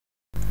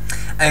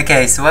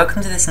Okay, so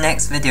welcome to this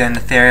next video in the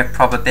theory of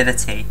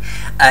probability.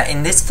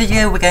 In this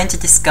video we're going to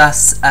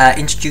discuss,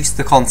 introduce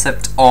the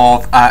concept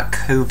of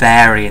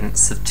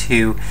covariance of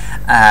two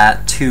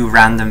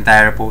random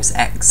variables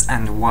x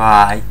and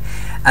y.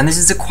 And this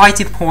is a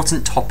quite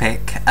important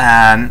topic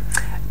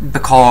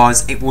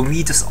because it will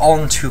lead us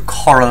on to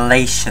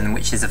correlation,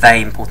 which is a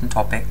very important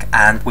topic,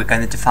 and we're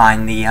going to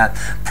define the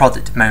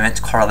product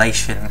moment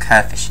correlation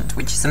coefficient,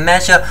 which is a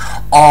measure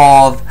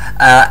of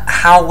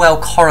how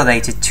well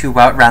correlated two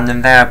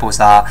random variables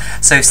are.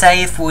 So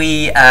say if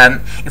we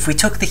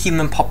took the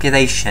human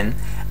population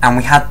and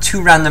we had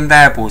two random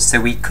variables, so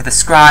we could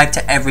ascribe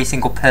to every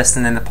single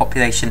person in the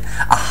population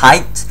a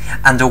height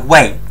and a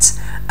weight.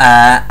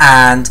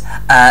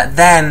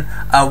 Then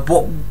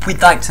what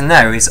we'd like to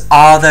know is,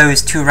 are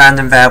those two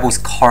random variables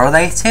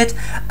correlated?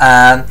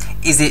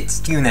 Is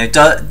it,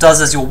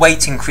 does as your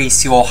weight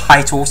increase, your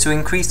height also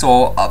increase,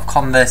 or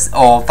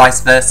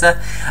vice versa,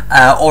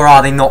 or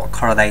are they not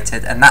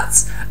correlated?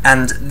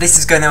 And this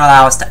is going to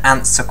allow us to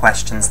answer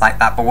questions like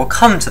that, but we'll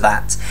come to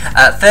that.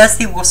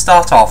 Firstly, we'll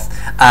start off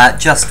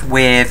just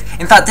with,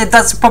 in fact,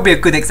 that's probably a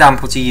good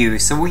example to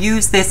use. So we'll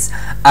use this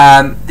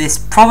this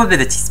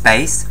probability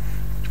space.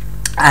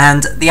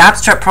 And the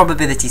abstract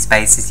probability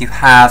space is you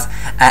have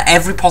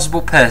every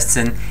possible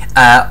person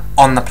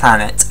on the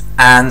planet,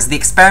 and the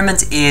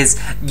experiment is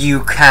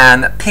you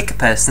can pick a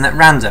person at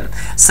random.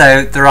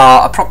 So there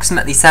are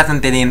approximately 7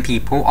 billion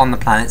people on the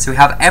planet, so we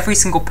have every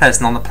single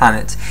person on the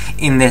planet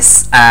in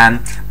this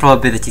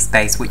probability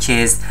space, which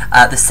is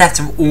the set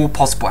of all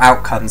possible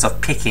outcomes of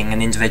picking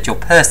an individual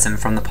person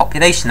from the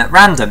population at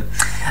random.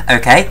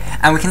 Okay,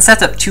 and we can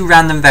set up two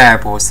random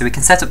variables. So we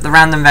can set up the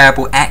random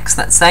variable x,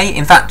 let's say.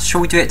 In fact,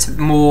 shall we do it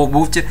more?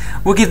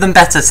 We'll give them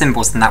better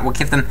symbols than that. We'll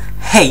give them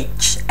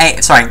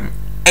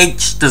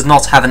H does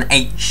not have an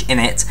H in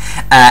it.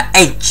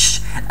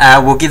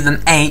 We'll give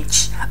them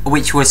H,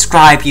 which will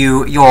ascribe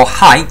you your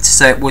height,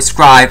 so it will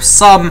ascribe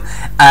some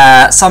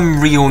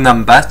real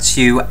number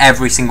to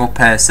every single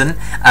person,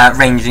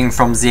 ranging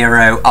from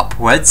 0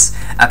 upwards,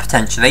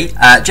 potentially.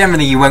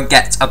 Generally, you won't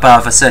get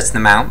above a certain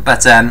amount,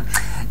 but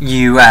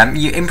you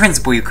in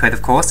principle you could,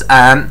 of course.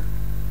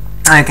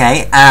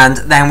 Okay, and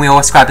then we'll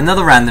ascribe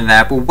another random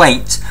variable,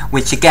 weight,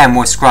 which again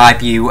will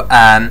ascribe you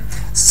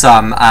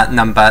some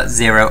number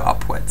 0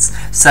 upwards.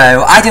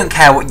 So I don't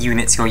care what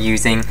units you're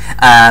using.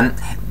 For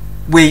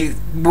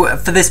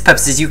this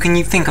purposes, you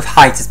can think of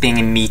height as being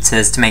in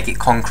meters to make it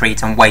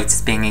concrete, and weight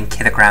as being in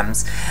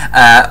kilograms.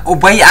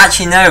 Weight,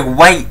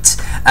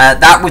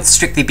 that would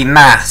strictly be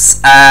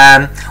mass.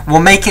 We'll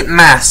make it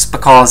mass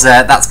because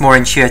that's more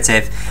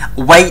intuitive.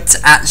 Weight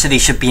actually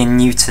should be in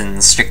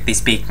newtons, strictly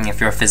speaking, if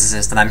you're a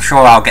physicist, and I'm sure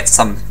I'll get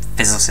some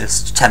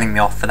physicists telling me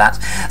off for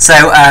that.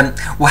 So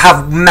we'll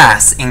have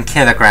mass in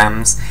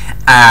kilograms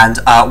and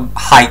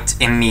height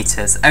in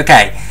meters.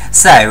 Okay,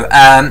 so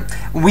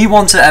we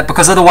want to,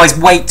 because otherwise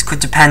weight could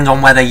depend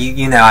on whether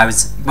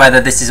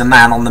whether this is a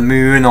man on the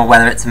moon or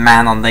whether it's a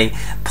man on the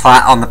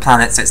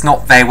planet, so it's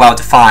not very well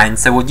defined.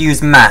 So we'll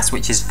use mass,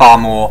 which is far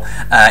more,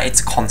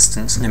 it's a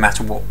constant no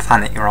matter what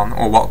planet you're on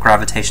or what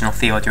gravitational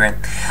field you're in.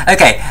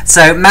 Okay,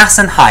 so mass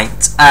and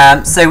height.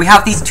 So we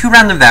have these two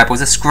random variables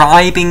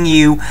ascribing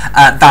you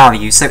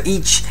values. So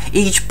each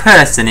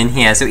person in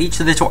here, so each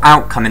little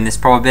outcome in this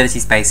probability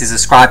space is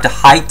ascribed a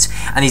height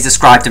and he's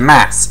ascribed a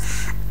mass.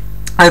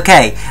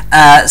 Okay,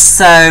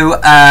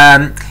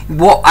 and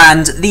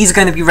these are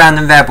going to be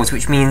random variables,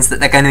 which means that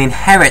they're going to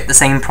inherit the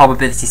same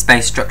probability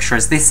space structure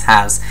as this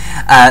has.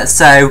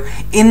 So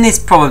in this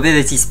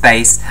probability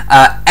space,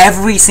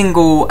 every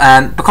single,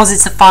 because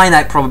it's a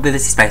finite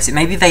probability space, it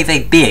may be very,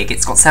 very big,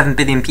 it's got 7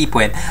 billion people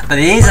in, but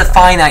it is a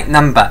finite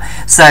number.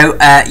 So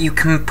you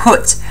can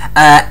put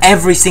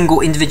every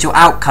single individual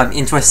outcome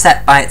into a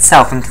set by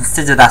itself and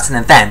consider that an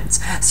event.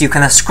 So you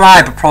can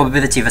ascribe a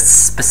probability of a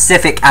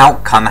specific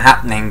outcome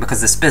happening,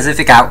 because the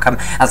specific outcome,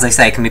 as I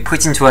say, can be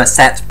put into a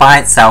set by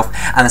itself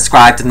and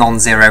ascribed a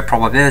non-zero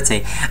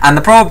probability. And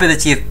the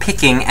probability of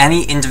picking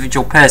any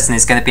individual person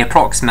is going to be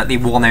approximately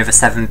 1 over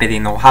 7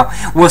 billion, or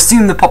we'll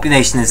assume the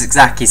population is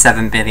exactly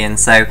 7 billion,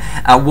 so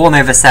 1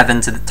 over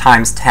 7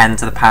 times 10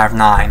 to the power of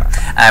 9,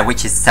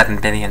 which is 7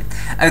 billion.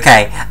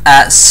 Okay,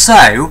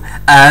 so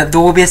there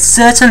will be a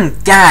certain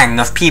gang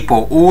of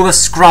people all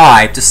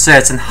ascribed a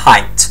certain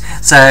height.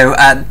 So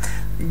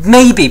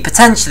maybe,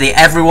 potentially,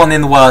 everyone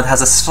in the world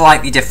has a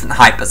slightly different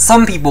height, but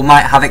some people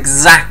might have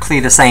exactly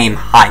the same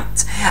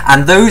height.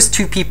 And those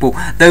two people,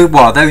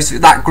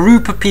 that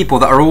group of people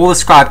that are all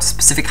ascribed a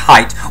specific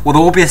height will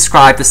all be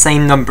ascribed the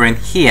same number in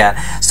here.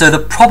 So the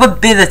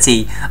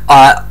probability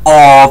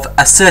of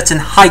a certain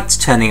height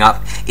turning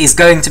up is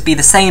going to be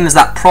the same as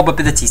that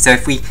probability. So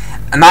if we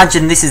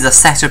imagine this is a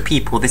set of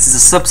people, this is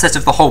a subset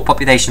of the whole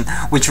population,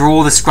 which are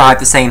all ascribed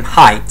the same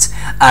height,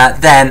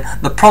 then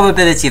the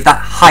probability of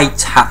that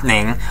height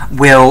happening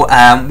will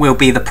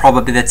be the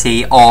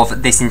probability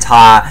of this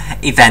entire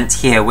event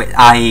here,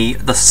 i.e.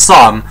 the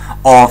sum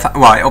of,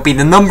 well, it'll be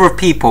the number of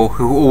people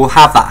who all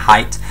have that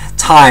height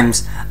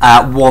times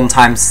 1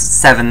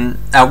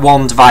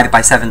 divided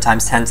by 7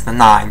 times 10 to the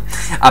 9,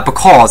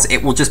 because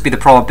it will just be the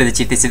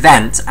probability of this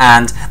event,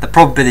 and the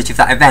probability of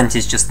that event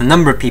is just the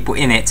number of people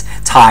in it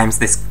times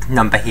this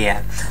number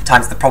here,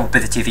 times the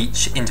probability of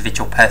each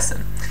individual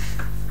person.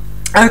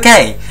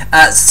 Okay,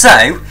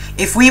 so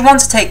if we want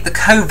to take the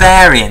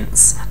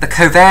covariance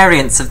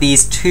of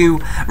these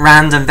two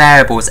random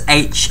variables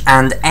h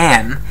and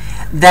m,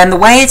 then the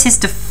way it is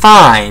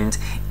defined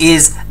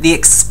is the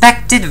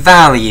expected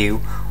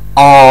value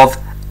of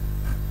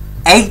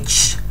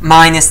h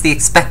minus the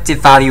expected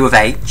value of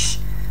h,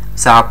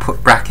 so I'll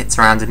put brackets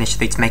around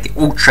initially to make it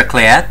ultra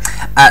clear,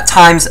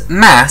 times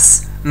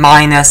mass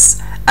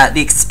minus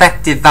the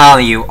expected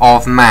value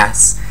of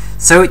mass.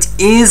 So it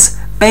is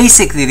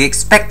basically the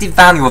expected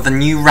value of a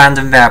new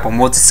random variable, and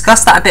we'll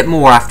discuss that a bit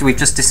more after we've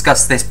just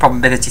discussed this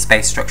probability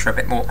space structure a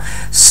bit more.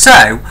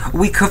 So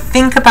we could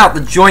think about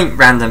the joint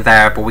random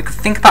variable. We could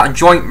think about a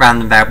joint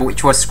random variable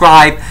which will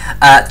ascribe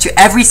to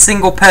every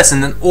single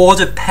person an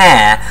ordered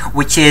pair,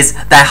 which is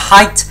their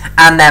height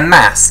and their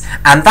mass,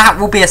 and that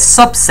will be a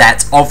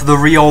subset of the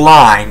real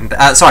line.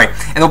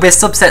 It'll be a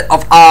subset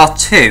of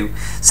R2.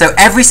 So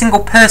every single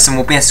person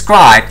will be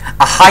ascribed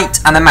a height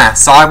and a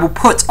mass. So I will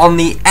put on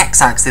the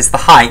x-axis the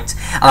height,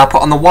 and I'll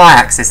put on the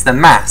y-axis the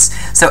mass.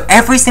 So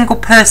every single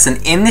person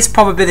in this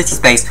probability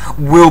space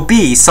will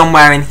be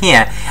somewhere in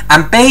here.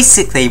 And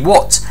basically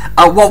what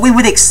we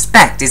would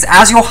expect is,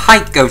 as your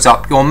height goes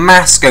up, your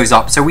mass goes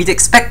up. So we'd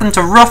expect them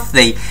to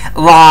roughly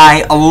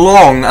lie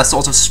along a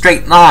sort of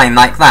straight line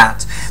like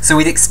that. So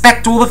we'd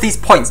expect all of these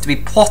points to be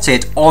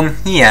plotted on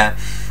here.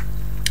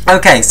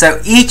 Okay,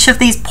 so each of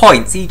these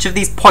points in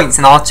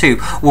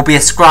R2 will be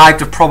ascribed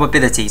a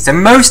probability. So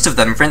most of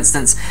them, for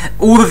instance,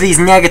 all of these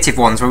negative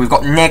ones where we've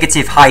got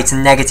negative height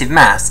and negative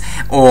mass,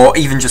 or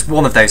even just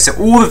one of those. So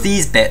all of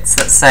these bits,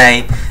 let's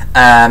say,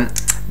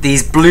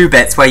 these blue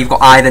bits where you've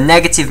got either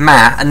negative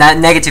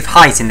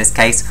height in this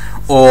case,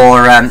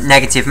 or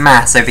negative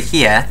mass over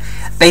here,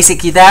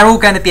 basically they're all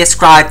going to be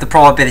ascribed the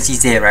probability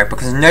 0,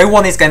 because no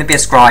one is going to be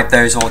ascribed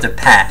those ordered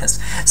pairs.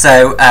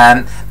 So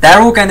they're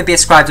all going to be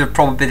ascribed a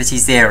probability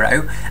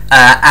 0,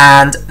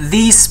 and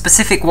these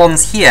specific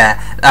ones here,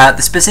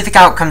 the specific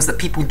outcomes that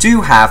people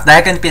do have,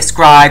 they're going to be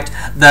ascribed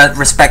the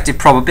respective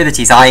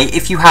probabilities, i.e.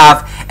 if you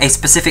have a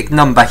specific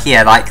number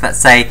here, like let's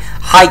say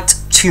height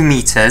 2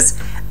 meters,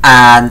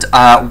 and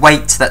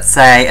weight, let's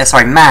say,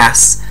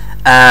 mass,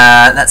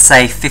 let's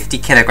say 50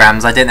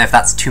 kilograms. I don't know if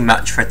that's too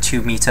much for a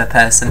 2 meter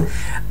person.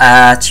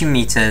 2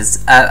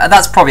 meters,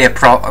 that's probably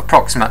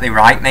approximately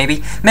right,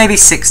 maybe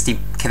 60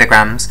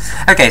 kilograms.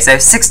 Okay, so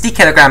 60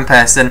 kilogram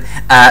person,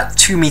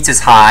 2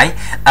 meters high,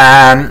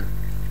 and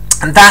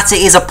that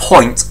is a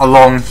point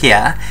along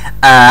here,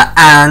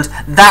 and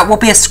that will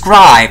be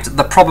ascribed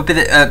the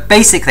probability,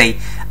 basically,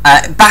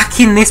 back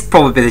in this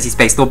probability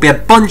space, there'll be a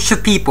bunch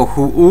of people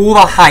who all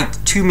are height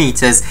 2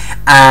 meters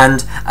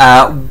and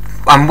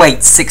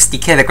weight 60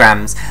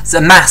 kilograms,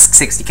 so mass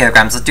 60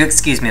 kilograms. Do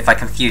excuse me if I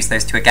confuse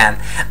those two again.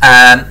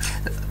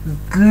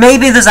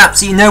 Maybe there's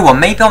absolutely no one.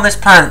 Maybe on this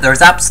planet there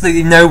is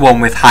absolutely no one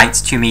with height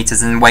 2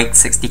 meters and weight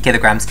 60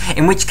 kilograms,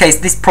 in which case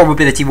this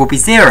probability will be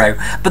 0.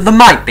 But there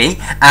might be,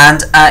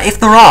 and if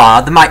there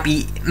are, there might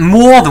be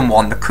more than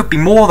one. There could be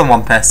more than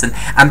one person,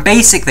 and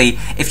basically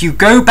if you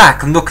go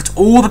back and look at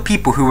all the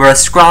people who were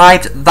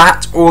ascribed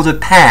that ordered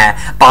pair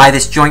by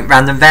this joint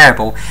random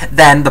variable,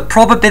 then the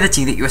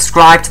probability that you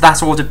ascribe to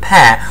that ordered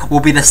pair will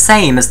be the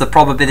same as the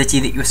probability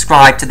that you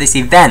ascribe to this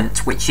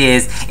event, which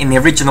is in the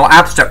original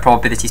abstract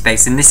probability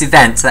space. In this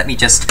event, let me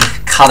just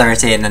colour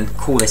it in and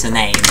call it a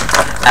name.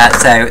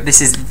 So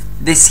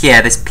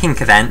this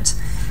pink event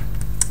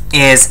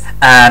is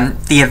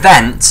the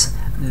event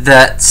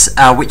that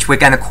which we're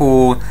going to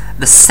call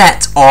the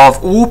set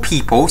of all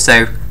people,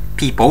 so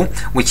people,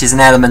 which is an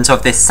element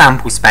of this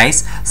sample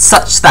space,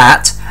 such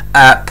that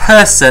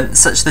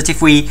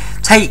if we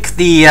take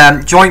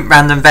the joint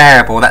random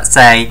variable,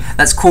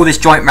 let's call this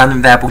joint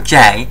random variable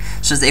j,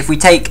 so that if we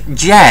take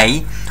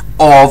j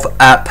of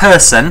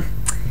person,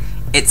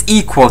 it's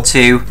equal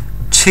to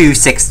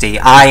 260,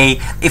 i.e.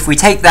 if we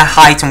take their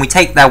height and we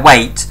take their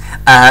weight,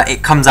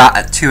 it comes out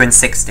at 2 and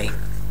 60.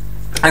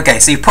 Okay,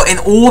 so you put in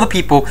all the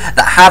people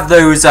that have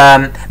those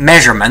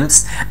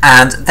measurements,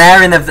 and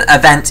they're in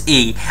event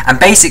E, and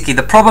basically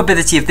the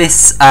probability of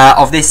this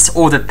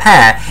ordered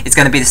pair is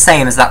going to be the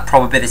same as that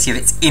probability of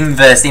its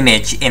inverse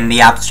image in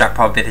the abstract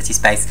probability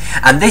space.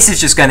 And this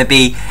is just going to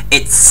be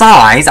its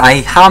size,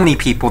 i.e. how many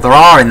people there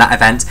are in that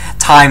event,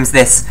 times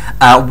this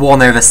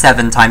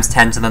 1/7 times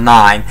 10 to the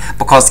 9,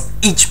 because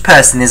each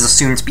person is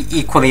assumed to be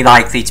equally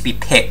likely to be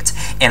picked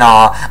in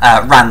our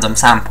random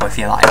sample, if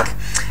you like.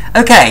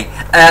 Okay,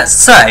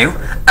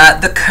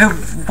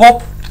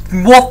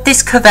 what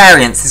this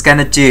covariance is going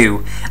to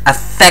do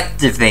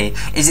effectively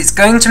is it's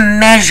going to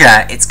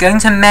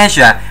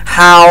measure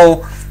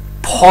how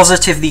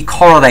positively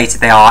correlated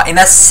they are, in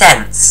a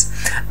sense.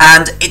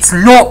 And it's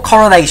not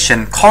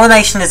correlation.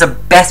 Correlation is a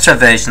better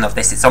version of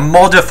this. It's a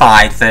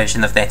modified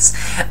version of this.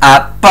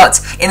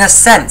 But in a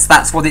sense,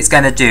 that's what it's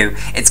going to do.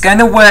 It's going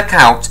to work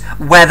out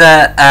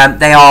whether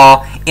they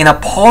are in a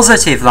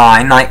positive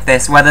line like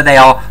this, whether they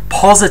are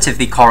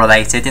positively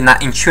correlated in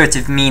that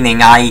intuitive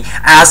meaning, i.e.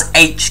 as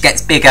h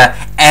gets bigger,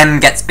 m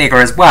gets bigger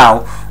as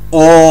well,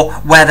 or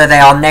whether they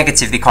are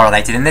negatively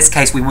correlated. In this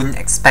case, we wouldn't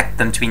expect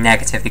them to be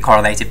negatively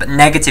correlated, but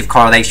negative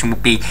correlation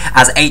would be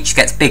as h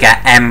gets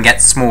bigger, m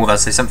gets smaller,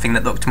 so something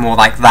that looked more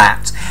like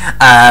that.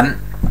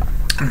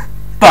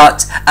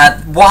 But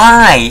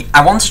why?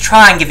 I want to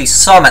try and give you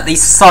at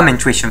least some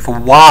intuition for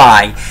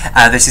why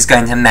this is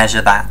going to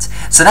measure that.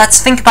 So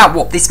let's think about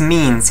what this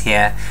means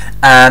here.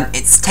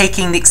 It's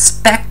taking the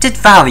expected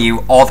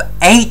value of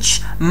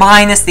h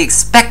minus the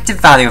expected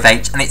value of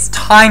h, and it's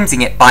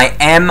timesing it by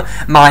m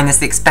minus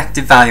the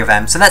expected value of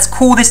m. So let's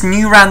call this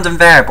new random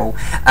variable,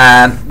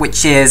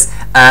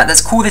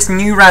 let's call this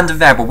new random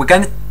variable.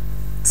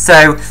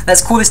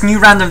 Let's call this new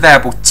random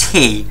variable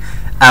t.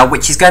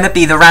 Which is going to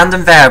be the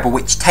random variable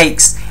which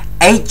takes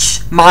h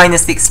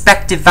minus the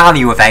expected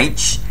value of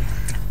h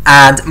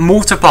and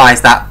multiplies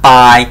that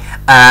by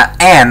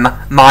m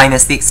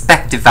minus the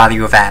expected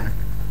value of m.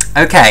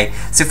 Okay,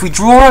 so if we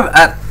draw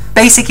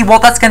basically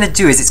what that's going to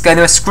do is it's going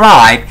to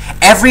ascribe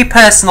every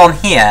person on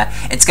here,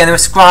 it's going to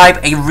ascribe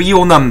a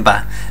real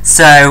number.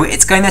 So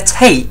it's going to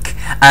take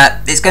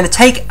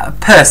a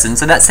person,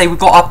 so let's say we've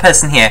got our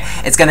person here,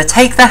 it's going to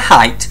take their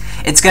height,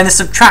 it's going to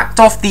subtract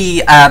off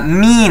the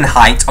mean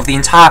height of the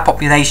entire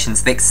population,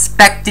 so the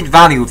expected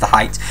value of the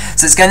height.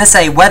 So it's going to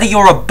say whether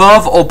you're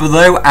above or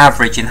below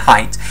average in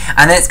height,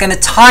 and then it's going to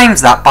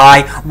times that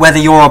by whether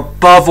you're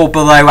above or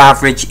below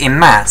average in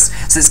mass.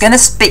 So it's going to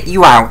spit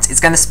you out,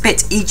 it's going to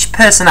spit each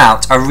person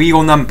out a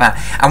real number,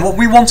 and what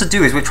we want to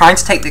do is we're trying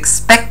to take the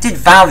expected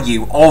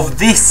value of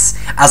this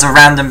as a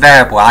random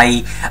variable,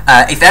 i.e.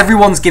 If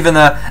everyone's given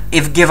a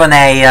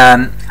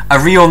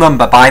real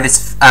number by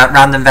this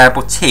random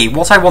variable t,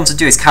 what I want to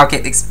do is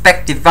calculate the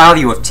expected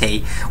value of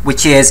t,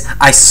 which is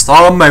I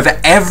sum over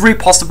every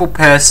possible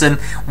person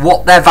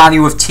what their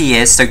value of t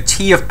is, so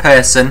t of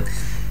person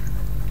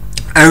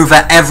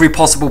over every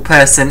possible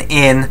person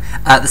in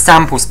the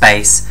sample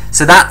space.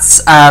 So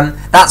that's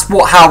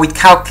how we'd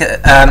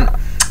calculate.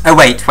 Oh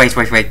wait,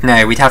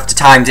 no, we'd have to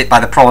times it by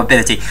the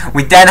probability.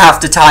 We'd then have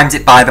to times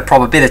it by the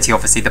probability,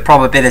 obviously, the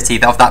probability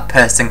of that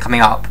person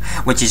coming up,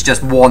 which is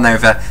just 1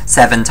 over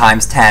 7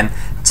 times 10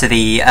 to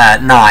the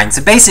 9.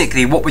 So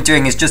basically what we're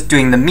doing is just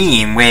doing the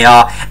mean. We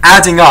are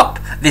adding up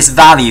this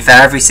value for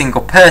every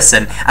single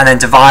person and then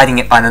dividing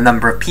it by the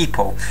number of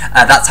people.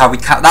 That's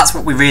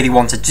what we really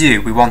want to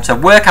do. We want to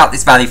work out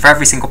this value for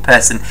every single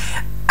person,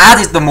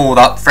 added them all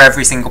up for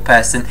every single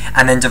person,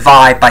 and then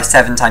divide by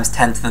 7 times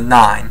 10 to the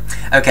 9.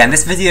 Okay, and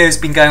this video has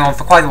been going on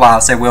for quite a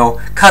while, so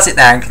we'll cut it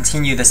there and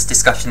continue this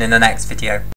discussion in the next video.